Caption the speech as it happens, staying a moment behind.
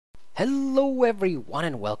Hello everyone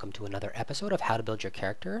and welcome to another episode of How to Build Your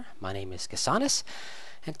Character. My name is Casanis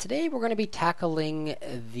and today we're going to be tackling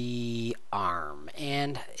the arm.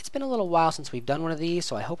 And it's been a little while since we've done one of these,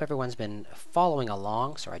 so I hope everyone's been following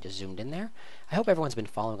along. Sorry, I just zoomed in there. I hope everyone's been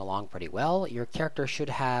following along pretty well. Your character should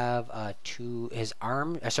have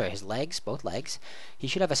his legs, both legs. He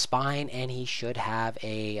should have a spine and he should have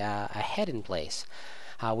a head in place.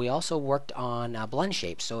 We also worked on blend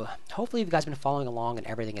shapes, so hopefully you guys have been following along and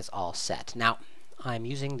everything is all set. Now, I'm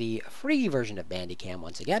using the free version of Bandicam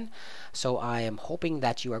once again, so I am hoping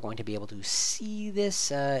that you are going to be able to see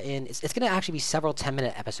this it's going to actually be several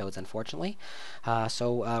 10-minute episodes, unfortunately.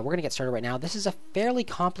 So we're going to get started right now. This is a fairly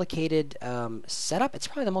complicated setup. It's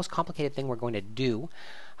probably the most complicated thing we're going to do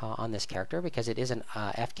on this character because it is an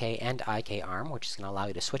FK and IK arm, which is going to allow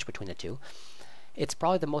you to switch between the two. It's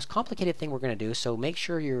probably the most complicated thing we're going to do, so make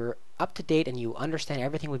sure you're up to date and you understand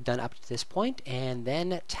everything we've done up to this point, and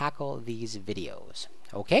then tackle these videos.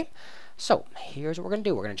 Okay? So, here's what we're going to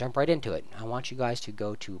do. We're going to jump right into it. I want you guys to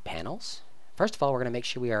go to Panels. First of all, we're going to make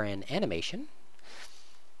sure we are in Animation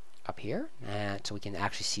up here, so we can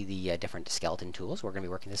actually see the different skeleton tools. We're going to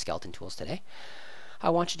be working the skeleton tools today. I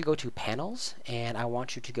want you to go to Panels, and I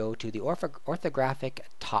want you to go to the orthographic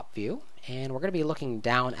top view, and we're going to be looking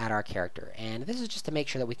down at our character. And this is just to make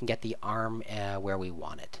sure that we can get the arm where we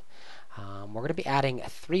want it. We're going to be adding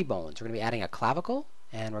 3 bones. We're going to be adding a clavicle,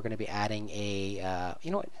 and we're going to be adding a, you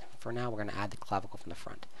know what, for now we're going to add the clavicle from the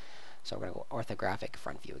front. So we're going to go orthographic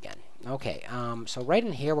front view again. Okay, so right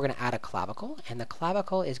in here we're going to add a clavicle, and the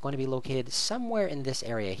clavicle is going to be located somewhere in this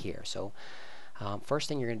area here. So first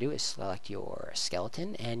thing you're going to do is select your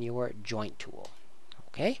skeleton and your joint tool.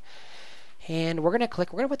 Okay? And we're going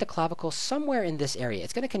to put the clavicle somewhere in this area.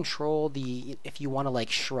 It's going to control the, if you want to like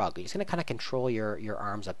shrug, it's going to kind of control your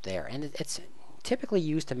arms up there. And it's typically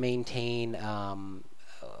used to maintain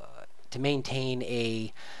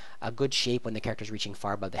a good shape when the character is reaching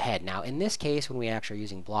far above the head. Now, in this case, when we actually are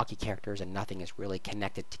using blocky characters and nothing is really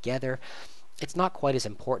connected together, it's not quite as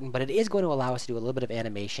important, but it is going to allow us to do a little bit of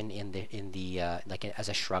animation in the like as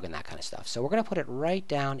a shrug and that kind of stuff. So we're going to put it right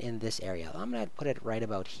down in this area. I'm going to put it right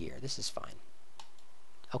about here. This is fine.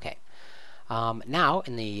 Okay. Now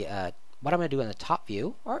in the what I'm going to do in the top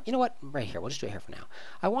view, or you know what, right here. We'll just do it here for now.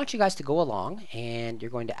 I want you guys to go along, and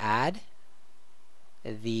you're going to add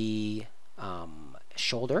the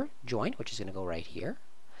shoulder joint, which is going to go right here.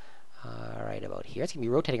 Right about here. It's going to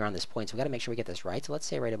be rotating around this point, so we've got to make sure we get this right. So let's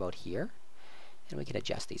say right about here. And we can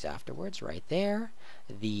adjust these afterwards, right there.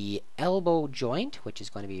 The elbow joint, which is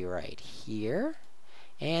going to be right here.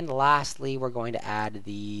 And lastly, we're going to add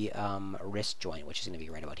the wrist joint, which is going to be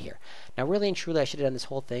right about here. Now, really and truly, I should have done this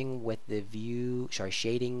whole thing with the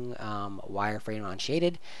shading wireframe on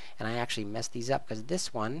shaded. And I actually messed these up because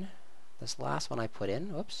this last one I put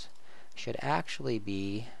in, whoops, should actually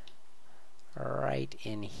be right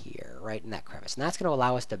in here, right in that crevice. And that's going to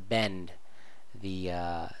allow us to bend the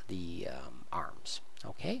arms.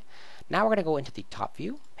 Okay, now we're going to go into the top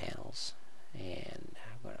view, Panels, and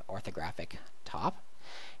I'm going to orthographic top,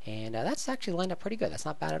 and that's actually lined up pretty good. That's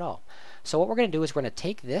not bad at all. So what we're going to do is we're going to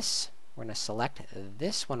take this, we're going to select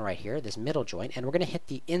this one right here, this middle joint, and we're going to hit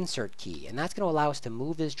the insert key, and that's going to allow us to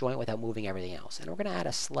move this joint without moving everything else. And we're going to add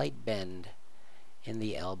a slight bend in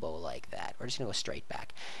the elbow like that. We're just going to go straight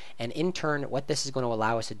back. And in turn, what this is going to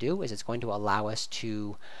allow us to do is it's going to allow us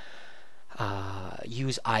to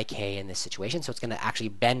use IK in this situation, so it's going to actually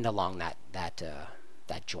bend along that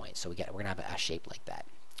joint. So we're going to have a shape like that.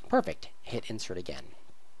 Perfect. Hit insert again.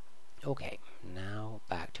 Okay, now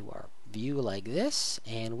back to our view like this,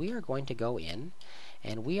 and we are going to go in,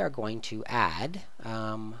 and we are going to add.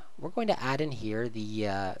 We're going to add in here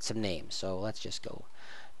the some names. So let's just go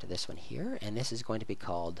to this one here, and this is going to be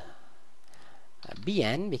called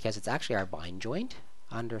BN because it's actually our bind joint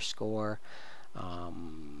underscore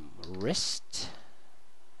wrist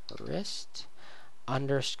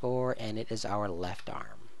underscore, and it is our left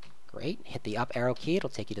arm. Great. Hit the up arrow key. It'll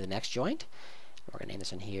take you to the next joint. We're going to name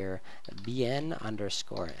this one here BN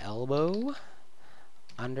underscore elbow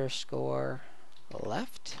underscore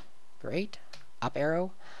left. Great. Up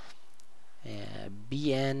arrow.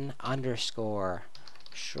 BN underscore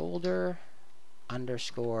shoulder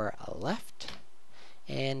underscore left.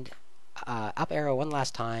 And up arrow one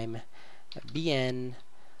last time. BN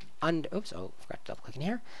oops, oh, forgot to double click in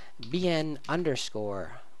here. BN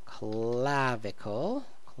underscore clavicle.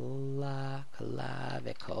 Clavicle.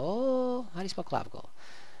 How do you spell clavicle?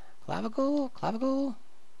 Clavicle?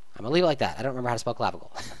 I'm gonna leave it like that. I don't remember how to spell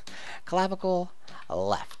clavicle. Clavicle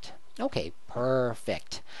left. Okay,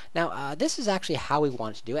 perfect. Now, this is actually how we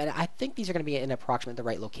want it to do it, and I think these are going to be in approximately the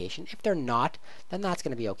right location. If they're not, then that's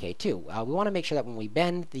going to be okay too. We want to make sure that when we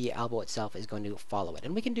bend, the elbow itself is going to follow it.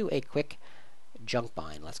 And we can do a quick junk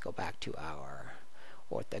bind. Let's go back to our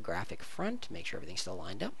orthographic front, make sure everything's still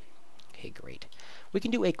lined up. Okay, great. We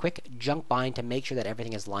can do a quick junk bind to make sure that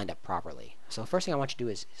everything is lined up properly. So the first thing I want you to do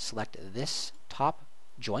is select this top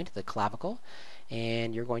joint, the clavicle,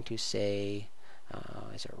 and you're going to say,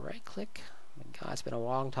 is it right click? Oh my God, it's been a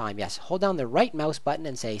long time. Yes, hold down the right mouse button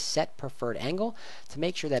and say set preferred angle to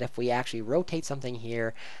make sure that if we actually rotate something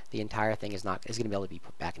here, the entire thing is going to be able to be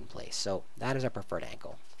put back in place. So that is our preferred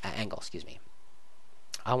angle. Excuse me.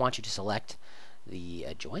 I want you to select the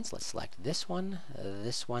joints. Let's select this one,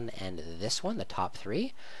 and this one, the top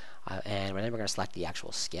three. And then we're going to select the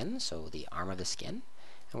actual skin, so the arm of the skin.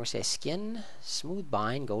 And we're going to say skin, smooth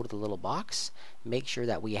bind, go to the little box. Make sure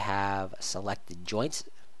that we have selected joints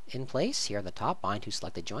in place here on the top, bind to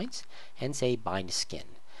selected joints, and say bind skin.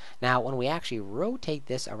 Now, when we actually rotate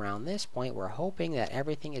this around this point, we're hoping that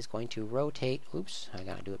everything is going to rotate. Oops, I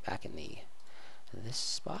got to do it back in this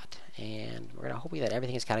spot, and we're going to hope that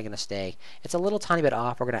everything is kind of going to stay. It's a little tiny bit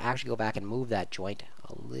off. We're going to actually go back and move that joint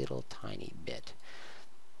a little tiny bit.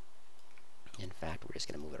 In fact, we're just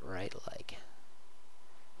going to move it right like,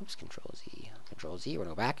 oops, Control Z, Control Z. We're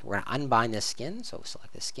going to go back. We're going to unbind this skin, so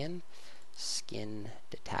select the skin,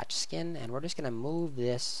 detach skin, and we're just going to move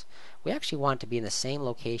this. We actually want it to be in the same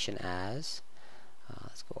location as,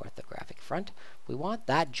 let's go orthographic front. We want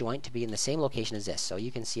that joint to be in the same location as this, so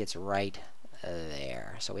you can see it's right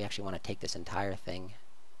there. So we actually want to take this entire thing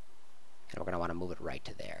and we're going to want to move it right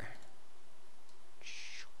to there.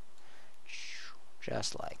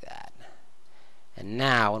 Just like that. And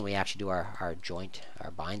now when we actually do our joint,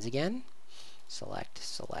 our binds again, select,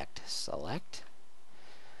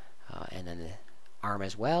 and then the arm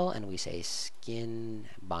as well, and we say skin,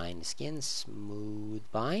 bind skin, smooth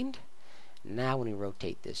bind. Now when we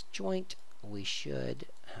rotate this joint, I should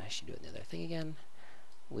do it in the other thing again.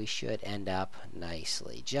 We should end up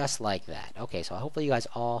nicely, just like that. Okay, so hopefully you guys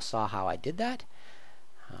all saw how I did that.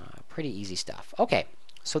 Pretty easy stuff. Okay,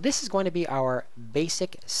 so this is going to be our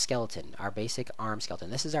basic skeleton, our basic arm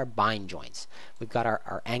skeleton. This is our bind joints. We've got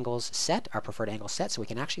our angles set, our preferred angle set, so we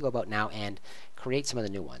can actually go about now and create some of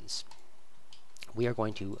the new ones. We are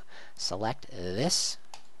going to select this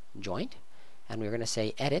joint, and we're going to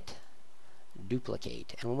say edit,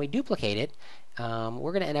 duplicate. And when we duplicate it,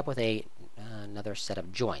 we're going to end up with another set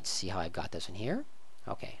of joints. See how I got this in here?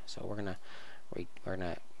 Okay, so we're gonna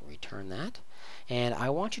return that, and I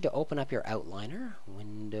want you to open up your outliner,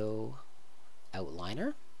 window,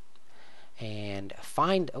 outliner, and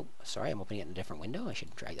find. Oh, sorry, I'm opening it in a different window. I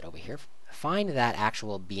should drag it over here. Find that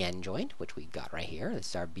actual BN joint, which we got right here. This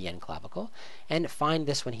is our BN clavicle, and find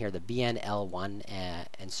this one here, the BN L1,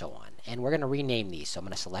 and so on. And we're going to rename these. So I'm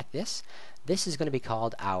going to select this. This is going to be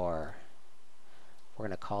called our. We're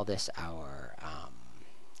going to call this our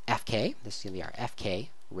FK. This is going to be our FK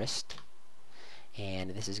wrist. And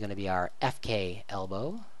this is going to be our FK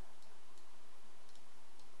elbow.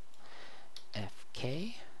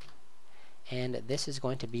 FK. And this is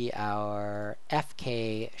going to be our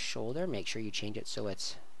FK shoulder. Make sure you change it so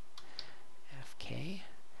it's FK.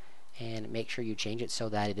 And make sure you change it so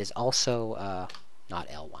that it is also not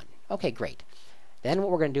L1. Okay, great. Then what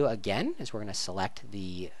we're going to do again is we're going to select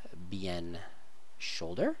the BN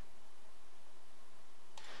shoulder,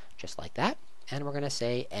 just like that, and we're going to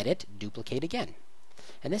say edit, duplicate again,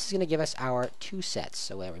 and this is going to give us our two sets.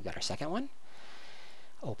 So we've got our second one.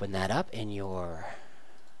 Open that up in your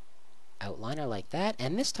outliner like that,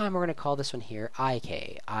 and this time we're going to call this one here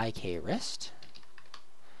IK wrist.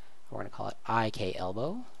 We're going to call it IK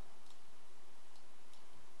elbow,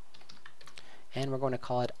 and we're going to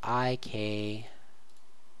call it IK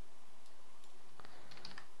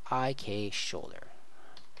shoulder.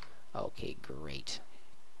 Okay, great.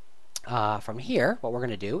 From here, what we're going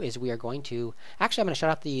to do is we are going to, actually I'm going to shut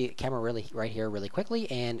off the camera right here really quickly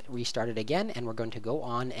and restart it again, and we're going to go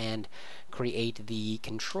on and create the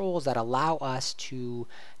controls that allow us to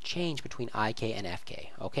change between IK and FK.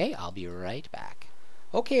 Okay, I'll be right back.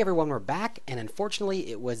 Okay everyone, we're back, and unfortunately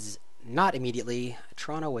it was not immediately.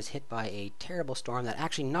 Toronto was hit by a terrible storm that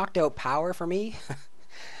actually knocked out power for me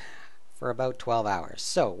for about 12 hours.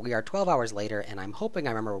 So we are 12 hours later, and I'm hoping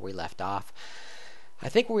I remember where we left off. I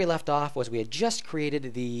think where we left off was we had just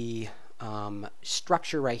created the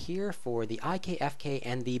structure right here for the IK, FK,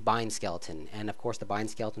 and the bind skeleton. And of course the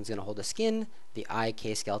bind skeleton is going to hold the skin, the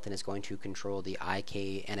IK skeleton is going to control the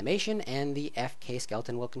IK animation, and the FK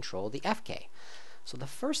skeleton will control the FK. So the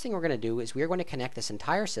first thing we're going to do is we are going to connect this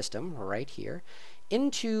entire system right here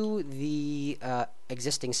into the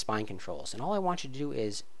existing spine controls. And all I want you to do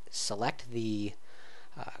is select the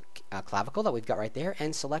clavicle that we've got right there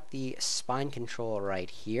and select the spine control right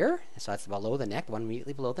here. So that's below the neck, the one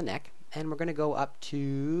immediately below the neck. And we're going to go up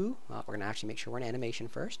to, well, we're going to actually make sure we're in animation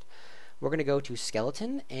first. We're going to go to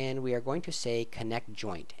skeleton and we are going to say connect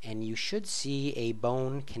joint. And you should see a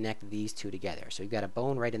bone connect these two together. So we've got a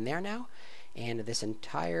bone right in there now. And this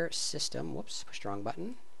entire system, whoops, push the wrong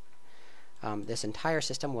button. This entire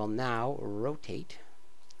system will now rotate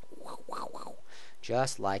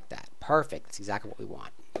just like that. Perfect. That's exactly what we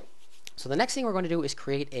want. So the next thing we're going to do is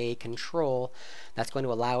create a control that's going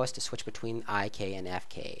to allow us to switch between IK and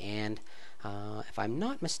FK. And if I'm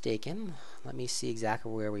not mistaken, let me see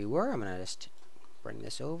exactly where we were. I'm going to just bring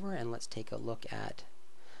this over and let's take a look at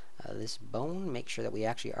this bone. Make sure that we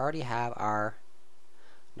actually already have our...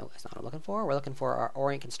 No, that's not what I'm looking for. We're looking for our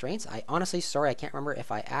orient constraints. I honestly, sorry, I can't remember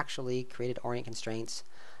if I actually created orient constraints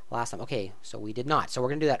last time. Okay, so we did not. So we're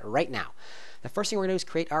going to do that right now. The first thing we're going to do is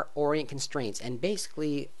create our orient constraints. And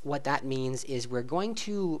basically what that means is we're going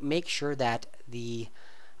to make sure that the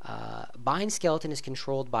bind skeleton is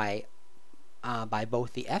controlled by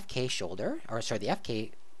both the FK shoulder, or sorry, the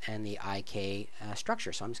FK and the IK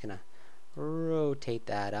structure. So I'm just going to rotate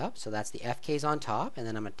that up. So that's the FK's on top, and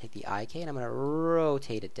then I'm going to take the IK and I'm going to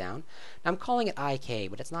rotate it down. Now I'm calling it IK,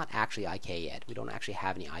 but it's not actually IK yet. We don't actually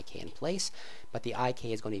have any IK in place, but the IK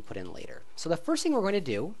is going to be put in later. So the first thing we're going to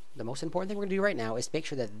do, the most important thing we're going to do right now, is make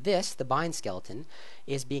sure that this, the bind skeleton,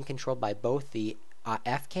 is being controlled by both the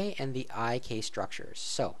FK and the IK structures.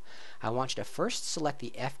 So I want you to first select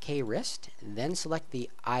the FK wrist, then select the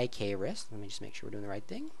IK wrist. Let me just make sure we're doing the right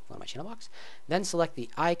thing. Go to my channel box. Then select the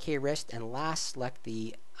IK wrist, and last select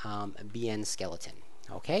the BN skeleton.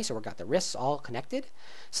 Okay, so we've got the wrists all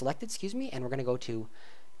selected, excuse me, and we're going to go to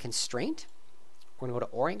constraint. We're going to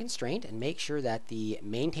go to orient constraint and make sure that the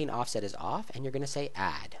maintain offset is off, and you're going to say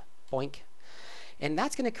add. Boink. And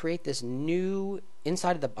that's going to create this new,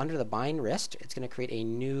 inside of under the bind wrist, it's going to create a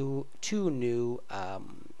two new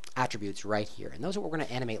attributes right here. And those are what we're going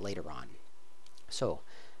to animate later on. So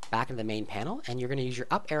back into the main panel, and you're going to use your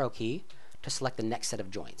up arrow key to select the next set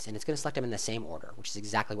of joints. And it's going to select them in the same order, which is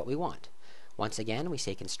exactly what we want. Once again, we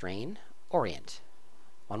say constrain, orient.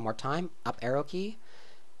 One more time, up arrow key,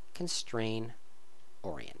 constrain,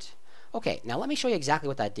 orient. Okay, now let me show you exactly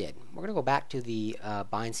what that did. We're going to go back to the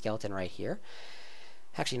bind skeleton right here.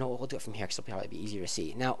 Actually, no, we'll do it from here because it'll probably be easier to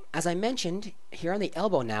see. Now, as I mentioned, here on the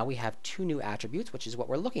elbow now we have two new attributes, which is what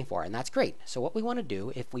we're looking for, and that's great. So what we want to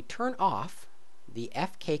do, if we turn off the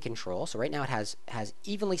FK control, so right now it has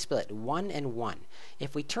evenly split, 1 and 1.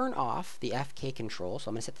 If we turn off the FK control, so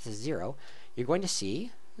I'm going to set this to 0, you're going to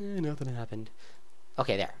see, nothing happened.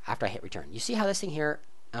 Okay, there, after I hit return. You see how this thing here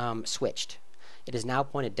switched? It is now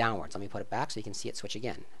pointed downwards. Let me put it back so you can see it switch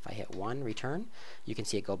again. If I hit 1, return, you can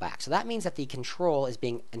see it go back. So that means that the control is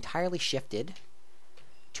being entirely shifted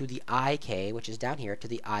to the IK, which is down here, to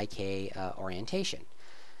the IK orientation.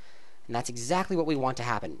 And that's exactly what we want to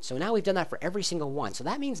happen. So now we've done that for every single one. So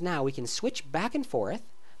that means now we can switch back and forth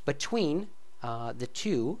between the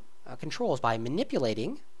two controls by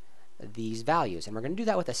manipulating these values. And we're going to do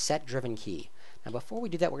that with a set-driven key. Now before we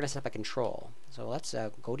do that, we're going to set up a control. So let's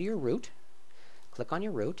go to your root. Click on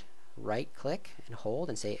your root, right click and hold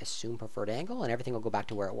and say assume preferred angle, and everything will go back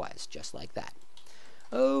to where it was, just like that.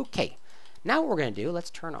 Okay, now what we're going to do, let's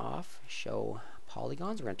turn off show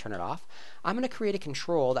polygons. We're going to turn it off. I'm going to create a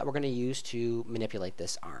control that we're going to use to manipulate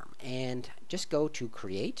this arm, and just go to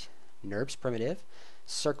create, NURBS primitive,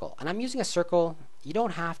 circle. And I'm using a circle. You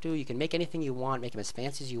don't have to. You can make anything you want, make them as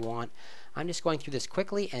fancy as you want. I'm just going through this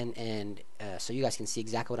quickly and so you guys can see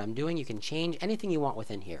exactly what I'm doing. You can change anything you want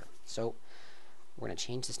within here. So we're going to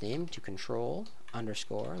change this name to control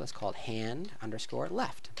underscore, let's call it hand underscore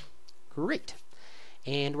left. Great.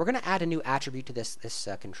 And we're going to add a new attribute to this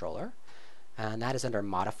controller, and that is under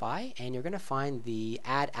modify, and you're going to find the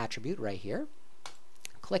add attribute right here.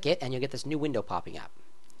 Click it and you'll get this new window popping up.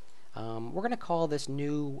 We're going to call this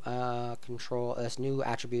new this new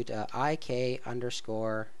attribute IK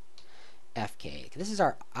underscore FK. This is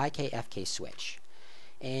our IK FK switch,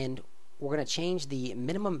 and we're going to change the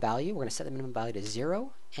minimum value. We're going to set the minimum value to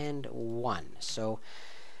 0 and 1. So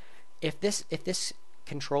if this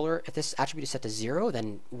attribute is set to 0,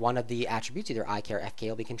 then one of the attributes, either IK or FK,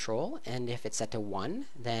 will be control, and if it's set to 1,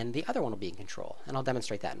 then the other one will be in control. And I'll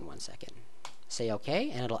demonstrate that in 1 second. Say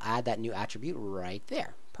OK, and it'll add that new attribute right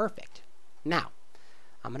there. Perfect. Now,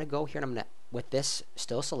 I'm going to go here, and I'm going to, with this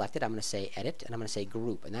still selected, I'm going to say edit, and I'm going to say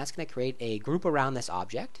group, and that's going to create a group around this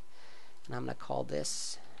object, and I'm going to call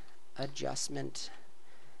this adjustment,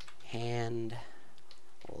 hand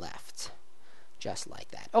left. Just like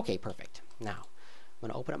that. Okay, perfect. Now, I'm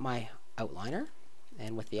going to open up my outliner.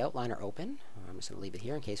 And with the outliner open, I'm just going to leave it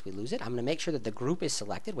here in case we lose it. I'm going to make sure that the group is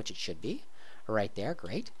selected, which it should be. Right there,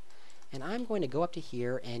 great. And I'm going to go up to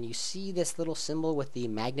here, and you see this little symbol with the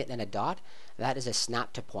magnet and a dot? That is a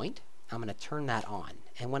snap to point. I'm going to turn that on.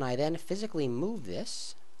 And when I then physically move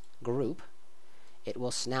this group, it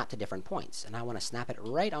will snap to different points. And I want to snap it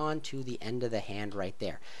right on to the end of the hand right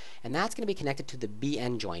there. And that's going to be connected to the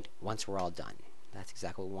BN joint once we're all done. That's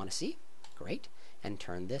exactly what we want to see. Great. And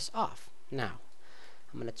turn this off. Now,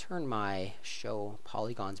 I'm going to turn my show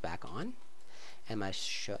polygons back on, and my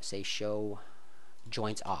say show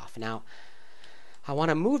joints off. Now, I want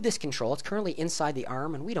to move this control. It's currently inside the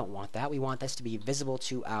arm, and we don't want that. We want this to be visible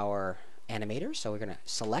to our animators. So we're going to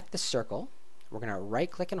select the circle. We're going to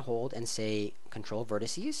right-click and hold and say Control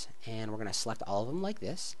Vertices, and we're going to select all of them like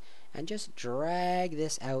this, and just drag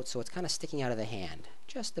this out so it's kind of sticking out of the hand.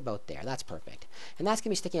 Just about there. That's perfect. And that's going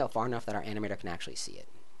to be sticking out far enough that our animator can actually see it.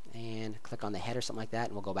 And click on the head or something like that,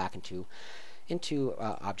 and we'll go back into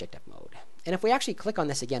Object F mode. And if we actually click on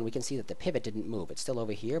this again, we can see that the pivot didn't move. It's still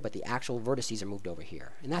over here, but the actual vertices are moved over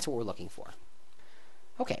here. And that's what we're looking for.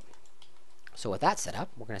 Okay. So with that set up,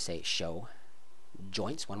 we're going to say Show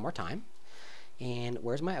Joints one more time. And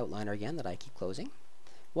where's my outliner again that I keep closing?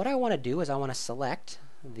 What I want to do is I want to select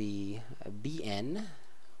the BN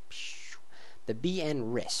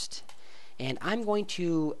wrist. And I'm going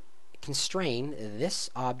to constrain this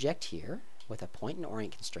object here with a point and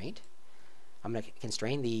orient constraint. I'm going to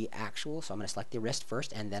constrain the actual, so I'm going to select the wrist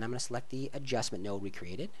first, and then I'm going to select the adjustment node we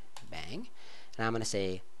created. Bang. And I'm going to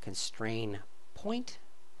say constrain point,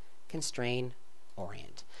 constrain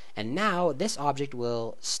orient. And now this object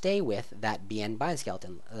will stay with that BN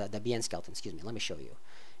skeleton, excuse me. Let me show you.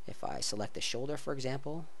 If I select the shoulder, for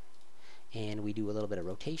example, and we do a little bit of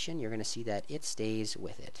rotation, you're going to see that it stays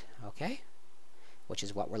with it. Okay? Which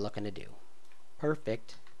is what we're looking to do.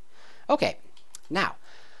 Perfect. Okay, now,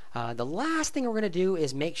 the last thing we're going to do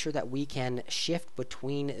is make sure that we can shift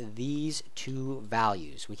between these two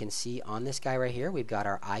values. We can see on this guy right here, we've got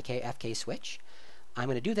our IK-FK switch. I'm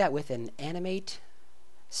going to do that with an animate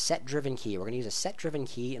set-driven key. We're going to use a set-driven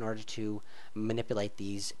key in order to manipulate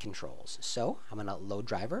these controls. So, I'm going to load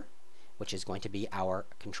driver, which is going to be our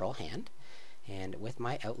control hand. And with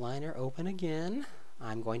my outliner open again,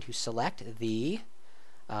 I'm going to select the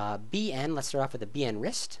BN. Let's start off with the BN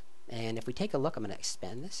wrist. And if we take a look, I'm going to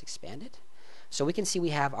expand it. So we can see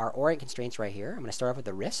we have our orient constraints right here. I'm going to start off with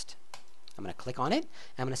the wrist. I'm going to click on it.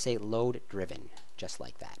 And I'm going to say load driven, just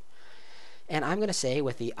like that. And I'm going to say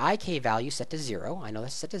with the IK value set to 0, I know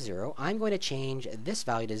that's set to 0, I'm going to change this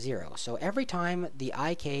value to 0. So every time the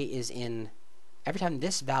IK is in, every time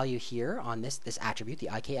this value here on this attribute, the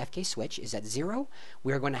IK-FK switch, is at 0,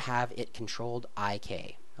 we're going to have it controlled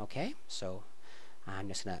IK. Okay, so I'm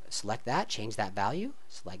just going to select that, change that value,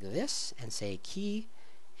 select this, and say key,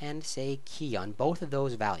 and say key on both of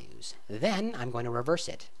those values. Then I'm going to reverse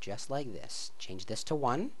it, just like this. Change this to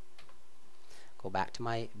 1, go back to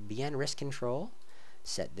my BN wrist control,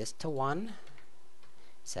 set this to 1,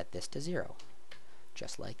 set this to 0,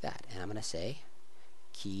 just like that. And I'm going to say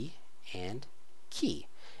key and key.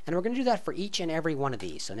 And we're going to do that for each and every one of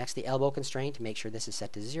these. So next, the elbow constraint, make sure this is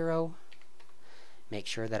set to 0. Make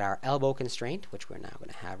sure that our elbow constraint, which we're now going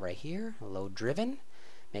to have right here, load driven,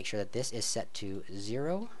 make sure that this is set to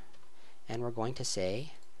 0. And we're going to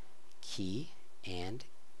say key and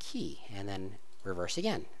key. And then reverse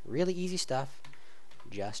again. Really easy stuff.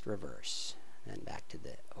 Just reverse. Then back to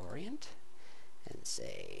the orient. And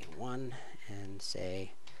say 1 and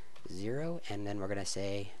say 0. And then we're going to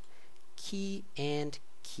say key and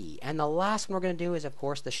key. And the last one we're going to do is, of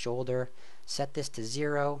course, the shoulder. Set this to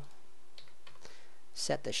 0.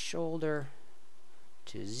 Set the shoulder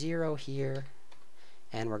to 0 here.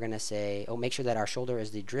 And we're going to say, oh, make sure that our shoulder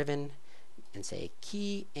is the driven. And say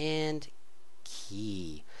key and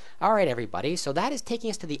key. All right, everybody. So that is taking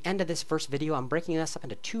us to the end of this first video. I'm breaking this up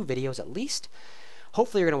into 2 videos at least.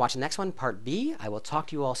 Hopefully, you're going to watch the next one, part B. I will talk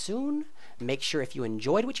to you all soon. Make sure if you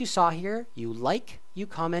enjoyed what you saw here, you like, you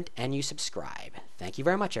comment, and you subscribe. Thank you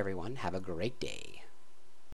very much, everyone. Have a great day.